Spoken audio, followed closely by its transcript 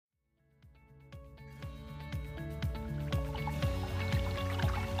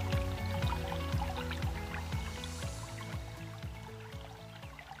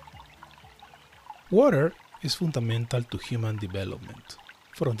Water is fundamental to human development,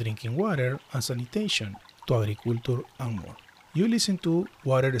 from drinking water and sanitation to agriculture and more. You listen to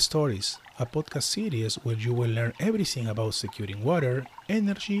Water Stories, a podcast series where you will learn everything about securing water,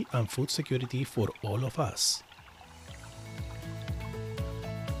 energy, and food security for all of us.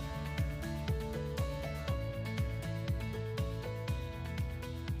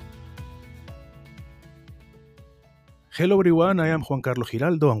 Hello everyone, I am Juan Carlos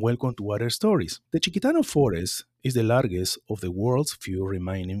Giraldo and welcome to Water Stories. The Chiquitano Forest is the largest of the world's few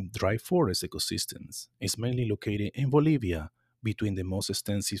remaining dry forest ecosystems. It's mainly located in Bolivia, between the most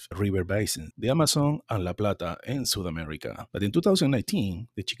extensive river basins, the Amazon and La Plata in South America. But in 2019,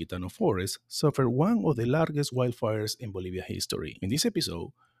 the Chiquitano Forest suffered one of the largest wildfires in Bolivia history. In this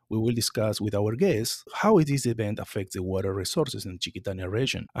episode, we will discuss with our guests how this event affects the water resources in the Chiquitania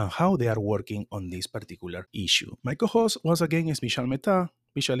region and how they are working on this particular issue. My co-host once again is Vishal Mehta.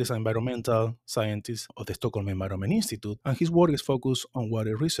 Vishal is an environmental scientist of the Stockholm Environment Institute, and his work is focused on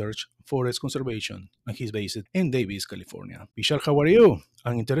water research, forest conservation, and he's based in Davis, California. Vishal, how are you?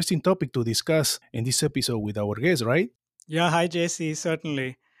 An interesting topic to discuss in this episode with our guests, right? Yeah, hi JC,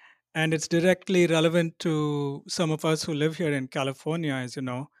 certainly. And it's directly relevant to some of us who live here in California, as you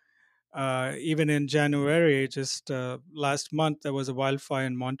know. Even in January, just last month, there was a wildfire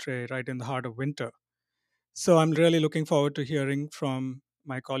in Monterey, right in the heart of winter. So I'm really looking forward to hearing from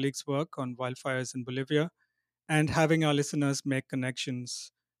my colleagues' work on wildfires in Bolivia and having our listeners make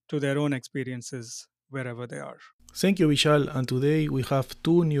connections to their own experiences wherever they are. Thank you, Vishal. And today we have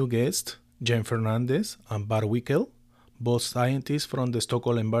two new guests, Jen Fernandez and Bar Wickel, both scientists from the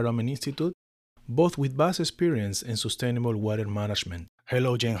Stockholm Environment Institute, both with vast experience in sustainable water management.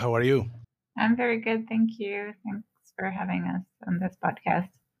 Hello, Jen. How are you? I'm very good, thank you. Thanks for having us on this podcast.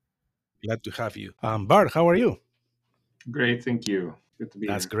 Glad to have you. Bart, how are you? Great, thank you. Good to be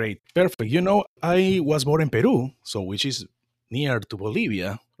That's here. great. Perfect. You know, I was born in Peru, so which is near to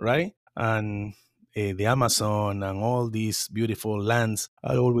Bolivia, right? And the Amazon and all these beautiful lands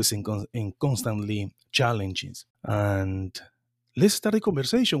are always in constantly challenges. And let's start the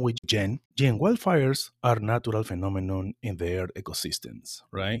conversation with Jen. Jen, wildfires are natural phenomenon in their ecosystems,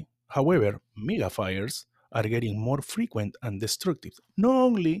 right? However, megafires are getting more frequent and destructive, not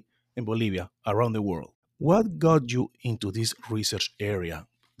only in Bolivia, around the world. What got you into this research area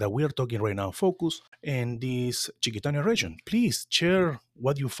that we are talking right now? Focus in this Chiquitania region. Please share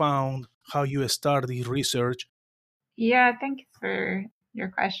what you found, how you started this research. Yeah, thanks for your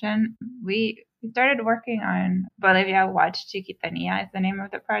question. We started working on Bolivia Watch Chiquitania is the name of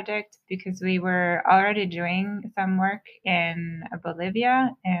the project because we were already doing some work in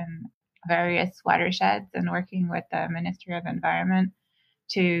Bolivia in various watersheds and working with the Ministry of Environment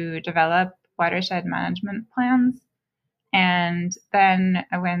to develop watershed management plans. And then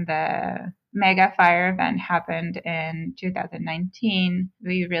when the mega fire event happened in 2019,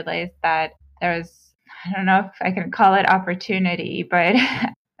 we realized that there was, I don't know if I can call it opportunity, but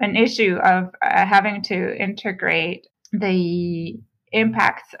an issue of having to integrate the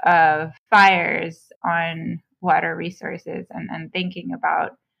impacts of fires on water resources and thinking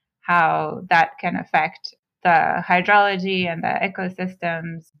about how that can affect the hydrology and the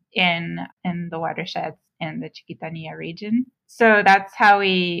ecosystems in the watersheds in the Chiquitania region. So that's how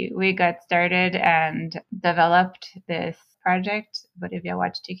we got started and developed this project, Bolivia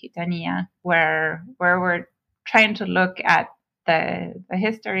Watch Chiquitania, where we're trying to look at the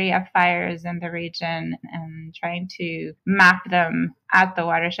history of fires in the region and trying to map them at the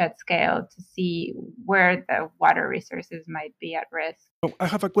watershed scale to see where the water resources might be at risk. Oh, I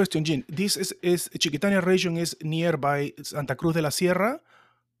have a question, Jean. This is Chiquitania region is nearby Santa Cruz de la Sierra,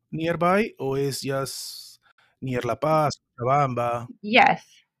 nearby, or is just near La Paz, Cochabamba? Yes,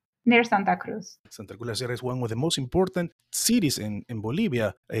 near Santa Cruz. Santa Cruz de la Sierra is one of the most important cities in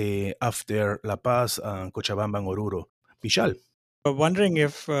Bolivia after La Paz, Cochabamba, and Oruro. Vishal. Wondering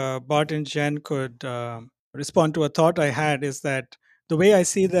if Bart and Jen could respond to a thought I had is that the way I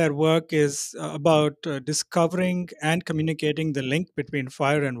see their work is about discovering and communicating the link between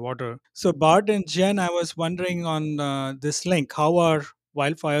fire and water. So, Bart and Jen, I was wondering on this link, how are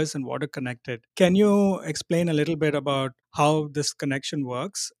wildfires and water connected? Can you explain a little bit about how this connection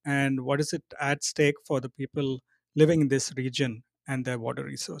works and what is it at stake for the people living in this region and their water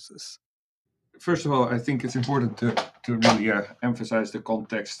resources? First of all, I think it's important to really emphasize the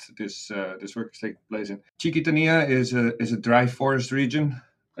context this work is taking place in. Chiquitania is a dry forest region,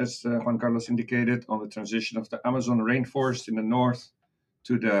 as Juan Carlos indicated, on the transition of the Amazon rainforest in the north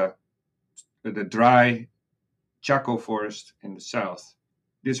to the dry Chaco forest in the south.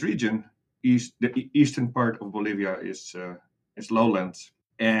 This region, the eastern part of Bolivia, is lowlands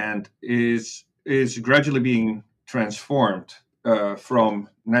and is is gradually being transformed from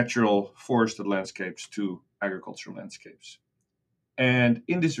natural forested landscapes to agricultural landscapes. And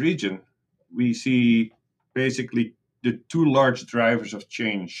in this region, we see basically the two large drivers of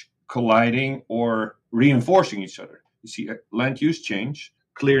change colliding or reinforcing each other. You see a land use change,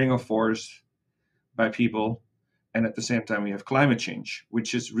 clearing of forests by people, and at the same time, we have climate change,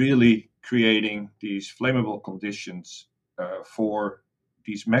 which is really creating these flammable conditions for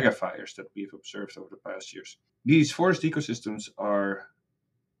these mega fires that we've observed over the past years. These forest ecosystems are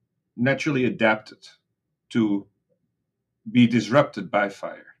naturally adapted to be disrupted by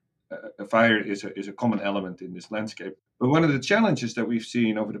fire. A fire is a common element in this landscape. But one of the challenges that we've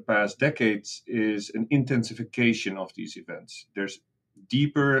seen over the past decades is an intensification of these events. There's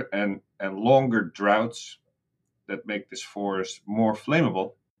deeper and longer droughts that make this forest more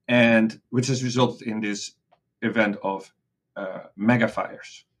flammable, and which has resulted in this event of mega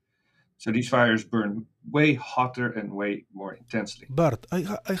fires. So these fires burn way hotter and way more intensely. Bart,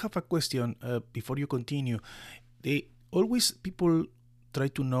 I have a question before you continue. They always people try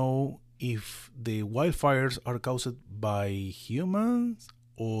to know if the wildfires are caused by humans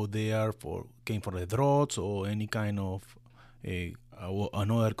or they are came from the droughts or any kind of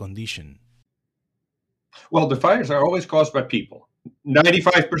another condition. Well, the fires are always caused by people.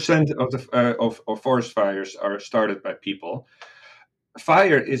 95% of the of forest fires are started by people.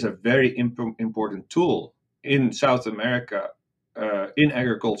 Fire is a very important tool in South America in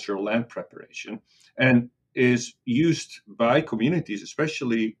agricultural land preparation, and is used by communities,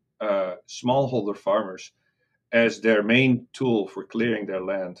 especially smallholder farmers, as their main tool for clearing their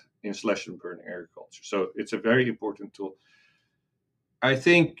land in slash and burn agriculture. So it's a very important tool. I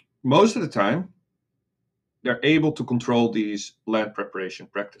think most of the time they're able to control these land preparation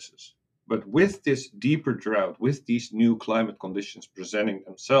practices. But with this deeper drought, with these new climate conditions presenting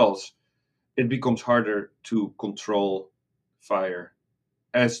themselves, it becomes harder to control fire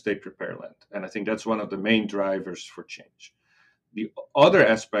as they prepare land. And I think that's one of the main drivers for change. The other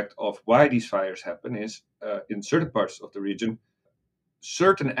aspect of why these fires happen is in certain parts of the region,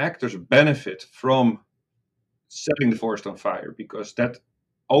 certain actors benefit from setting the forest on fire because that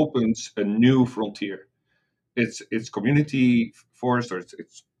opens a new frontier. It's community forest or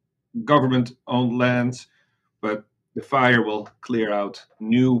it's government owned lands, but the fire will clear out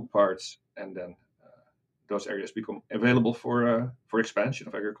new parts, and then those areas become available for expansion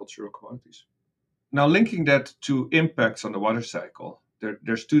of agricultural commodities. Now, linking that to impacts on the water cycle,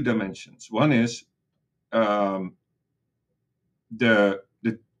 there's two dimensions. One is the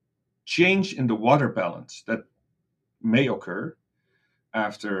change in the water balance that may occur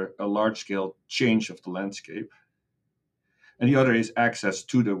after a large scale change of the landscape, and the other is access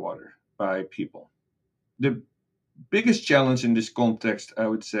to the water by people. The biggest challenge in this context, I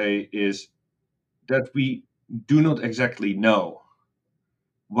would say, is that we do not exactly know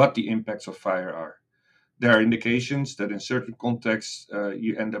what the impacts of fire are. There are indications that in certain contexts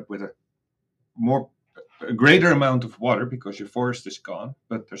you end up with a greater amount of water because your forest is gone,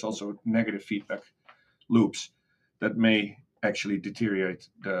 but there's also negative feedback loops that may actually deteriorate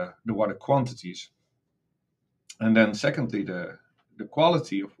the water quantities. And then secondly, the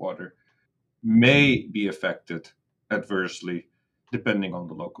quality of water may be affected adversely depending on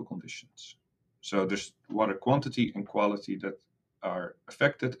the local conditions. So there's water quantity and quality that are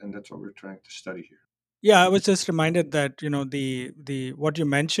affected, and that's what we're trying to study here. Yeah, I was just reminded that the what you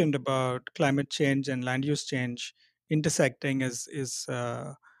mentioned about climate change and land use change intersecting is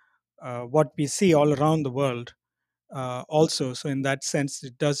what we see all around the world. Also, so in that sense,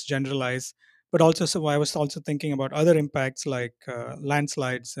 it does generalize. But also, so I was also thinking about other impacts like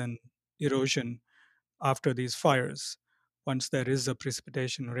landslides and erosion after these fires, once there is a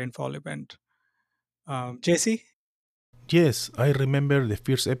precipitation rainfall event. JC? Yes, I remember the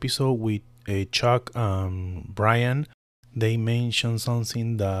first episode with Chuck and Brian. They mentioned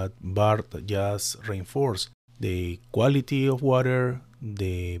something that Bart just reinforced: the quality of water,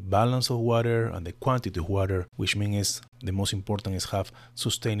 the balance of water, and the quantity of water, which means the most important is have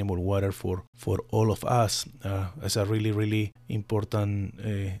sustainable water for all of us. It's a really, really important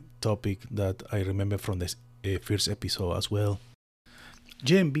topic that I remember from this first episode as well.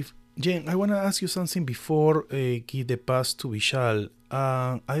 Jen, Jen, I want to ask you something before give the pass to Vishal.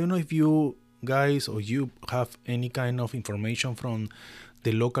 I don't know if you guys or you have any kind of information from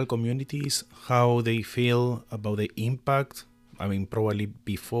the local communities, how they feel about the impact. I mean, probably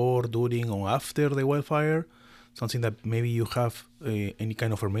before, during, or after the wildfire. Something that maybe you have any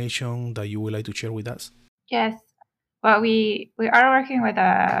kind of information that you would like to share with us. Yes. Well, we are working with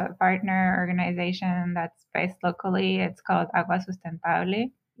a partner organization that's based locally. It's called Agua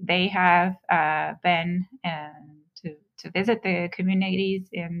Sustentable. they have been to visit the communities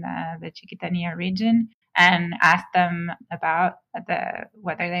in the Chiquitania region and ask them about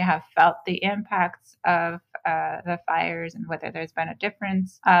whether they have felt the impacts of the fires and whether there's been a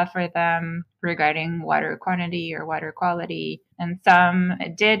difference for them regarding water quantity or water quality. And some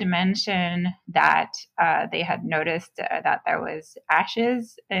did mention that they had noticed that there was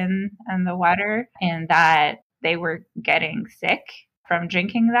ashes in the water and that they were getting sick from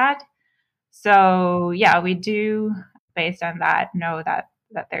drinking that. So yeah, we do, based on that, know that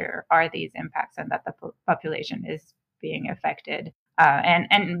there are these impacts and that the population is being affected.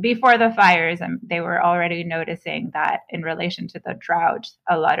 And before the fires, they were already noticing that in relation to the drought,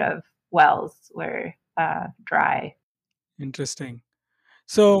 a lot of wells were dry. Interesting.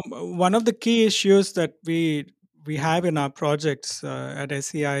 So one of the key issues that we have in our projects at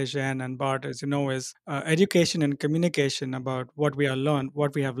SEI, Jen and Bart, as you know, is education and communication about what we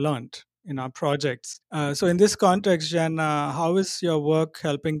have learned in our projects. So in this context, Jen, how is your work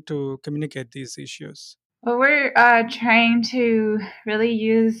helping to communicate these issues? Well, we're trying to really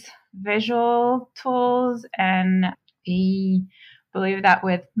use visual tools, and we believe that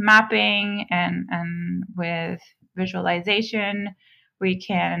with mapping and with visualization, we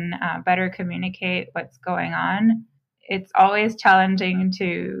can better communicate what's going on. It's always challenging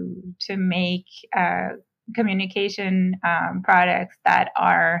to make communication products that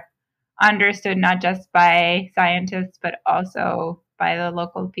are understood not just by scientists but also by the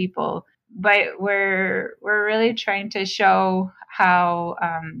local people. But we're really trying to show how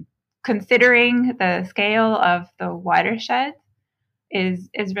considering the scale of the watershed is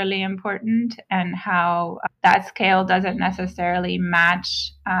really important, and how that scale doesn't necessarily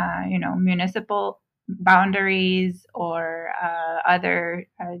match municipal boundaries or other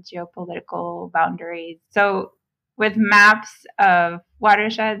geopolitical boundaries. So with maps of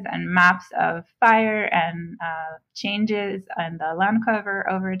watersheds and maps of fire and changes in the land cover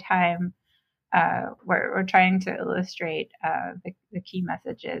over time, we're trying to illustrate the key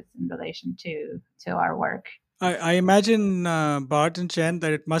messages in relation to our work. I imagine, Bart and Chen,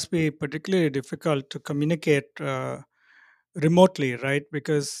 that it must be particularly difficult to communicate remotely, right?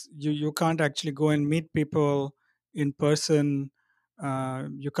 Because you can't actually go and meet people in person.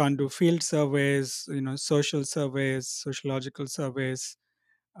 You can't do field surveys, social surveys, sociological surveys,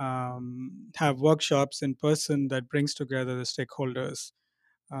 have workshops in person that brings together the stakeholders.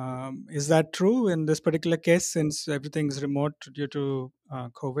 Is that true in this particular case, since everything is remote due to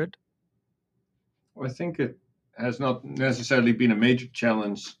COVID? I think it has not necessarily been a major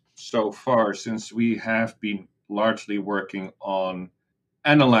challenge so far, since we have been largely working on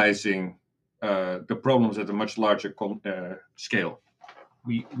analyzing the problems at a much larger scale.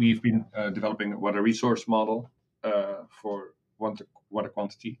 We've been developing a water resource model for water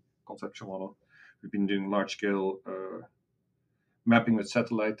quantity conceptual model. We've been doing large scale mapping with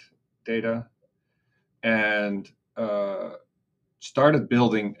satellite data, and started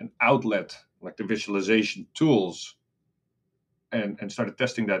building an outlet like the visualization tools, and started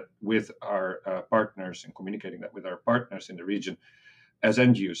testing that with our partners and communicating that with our partners in the region as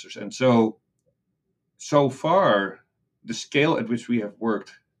end users. And so far, the scale at which we have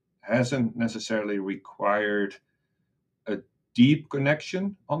worked hasn't necessarily required a deep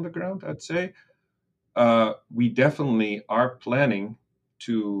connection on the ground, I'd say. We definitely are planning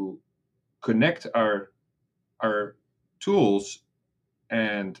to connect our tools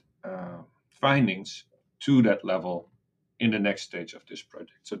and findings to that level in the next stage of this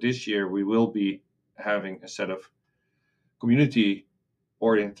project. So this year we will be having a set of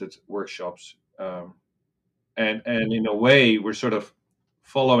community-oriented workshops, and in a way we're sort of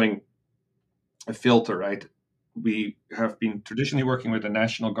following a filter, right? We have been traditionally working with the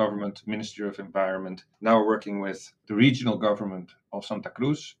national government, Ministry of Environment. Now we're working with the regional government of Santa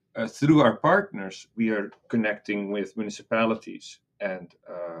Cruz. Through our partners, we are connecting with municipalities and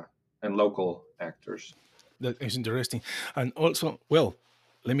local actors. That is interesting. And also, well,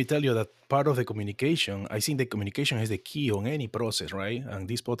 let me tell you that part of the communication, I think the communication is the key on any process, right? And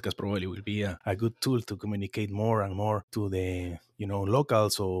this podcast probably will be a good tool to communicate more and more to the,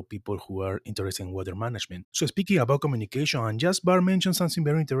 locals or people who are interested in water management. So speaking about communication, and just Bar mentioned something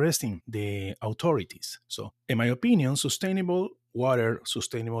very interesting, the authorities. So in my opinion, sustainable water,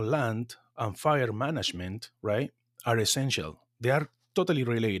 sustainable land, and fire management, right, are essential. They are totally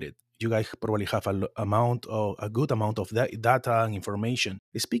related. You guys probably have a good amount of data and information.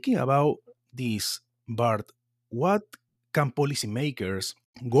 Speaking about this, Bart, what can policymakers,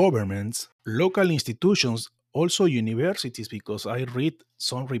 governments, local institutions, also universities, because I read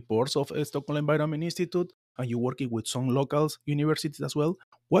some reports of Stockholm Environment Institute, and you're working with some local universities as well.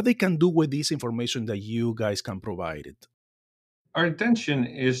 what they can do with this information that you guys can provide it. Our intention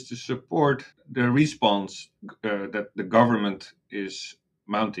is to support the response that the government is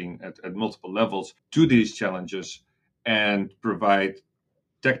mounting at multiple levels to these challenges and provide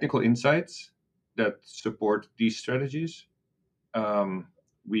technical insights that support these strategies.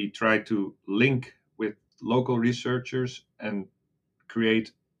 We try to link with local researchers and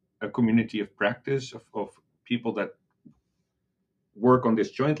create a community of practice of people that work on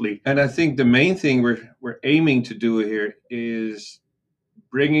this jointly. And I think the main thing we're aiming to do here is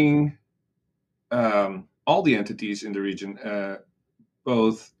bringing all the entities in the region,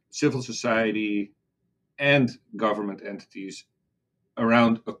 both civil society and government entities,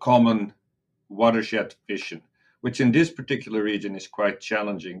 around a common watershed vision, which in this particular region is quite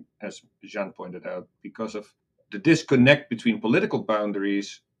challenging, as Jean pointed out, because of the disconnect between political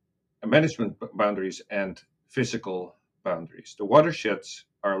boundaries, management boundaries, and physical boundaries. The watersheds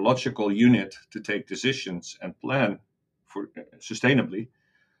are a logical unit to take decisions and plan for sustainably.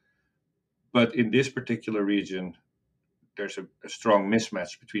 But in this particular region, there's a strong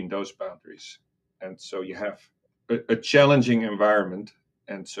mismatch between those boundaries. And so you have a challenging environment.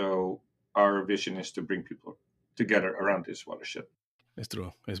 And so our vision is to bring people together around this watershed. It's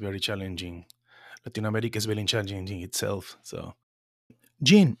true. It's very challenging. Latin America is very challenging itself. So,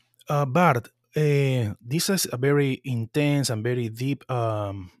 Jean, Bart, this is a very intense and very deep,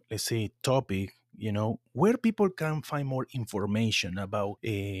 let's say, topic. Where people can find more information about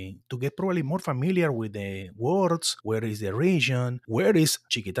to get probably more familiar with the words. Where is the region? Where is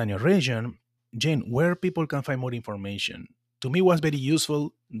Chiquitania region? Jane, where people can find more information? To me, was very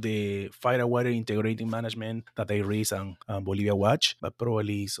useful the Fire and Water Integrated Management that I read on Bolivia Watch, but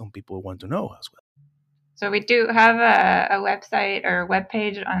probably some people want to know as well. So we do have a website or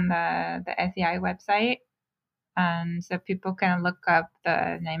webpage on the SEI website. So people can look up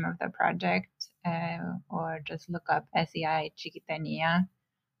the name of the project or just look up SEI Chiquitania.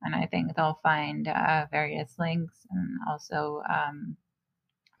 And I think they'll find various links and also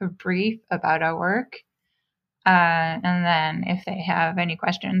a brief about our work. And then if they have any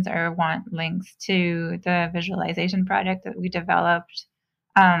questions or want links to the visualization project that we developed,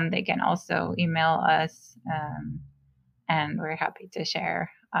 they can also email us, and we're happy to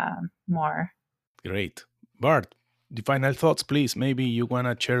share more. Great. Bart, the final thoughts, please. Maybe you want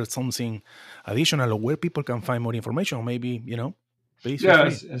to share something additional where people can find more information, or maybe, please. Yeah,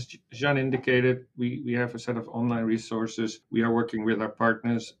 as Jean indicated, we have a set of online resources. We are working with our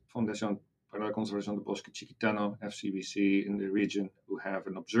partners, Fundación para la Conservación del Bosque Chiquitano, FCBC, in the region, who have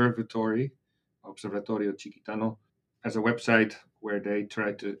an observatory, Observatorio Chiquitano, as a website where they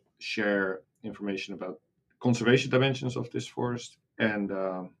try to share information about conservation dimensions of this forest. And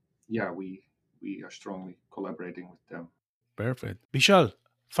we are strongly collaborating with them. Perfect. Vishal,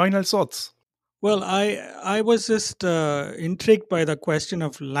 final thoughts. Well, I was just intrigued by the question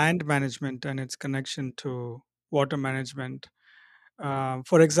of land management and its connection to water management.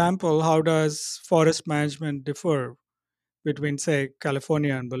 For example, how does forest management differ between, say,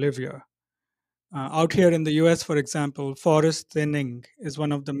 California and Bolivia? Out here in the US, for example, forest thinning is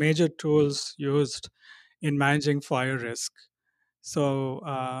one of the major tools used in managing fire risk. So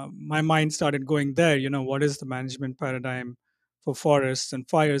my mind started going there. What is the management paradigm for forests and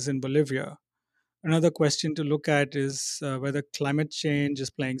fires in Bolivia? Another question to look at is whether climate change is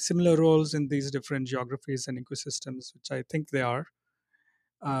playing similar roles in these different geographies and ecosystems, which I think they are.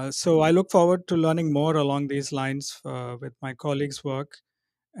 So I look forward to learning more along these lines with my colleagues' work,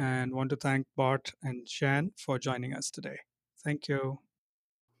 and want to thank Bart and Jan for joining us today. Thank you.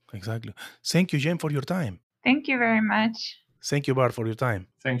 Exactly. Thank you, Jen, for your time. Thank you very much. Thank you, Bart, for your time.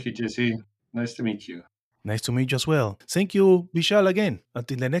 Thank you, Jesse. Nice to meet you. Nice to meet you as well. Thank you, Vishal, again.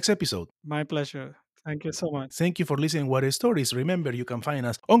 Until the next episode. My pleasure. Thank you so much. Thank you for listening to Water Stories. Remember, you can find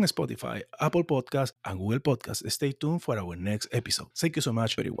us on Spotify, Apple Podcasts, and Google Podcasts. Stay tuned for our next episode. Thank you so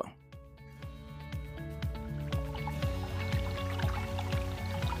much, everyone.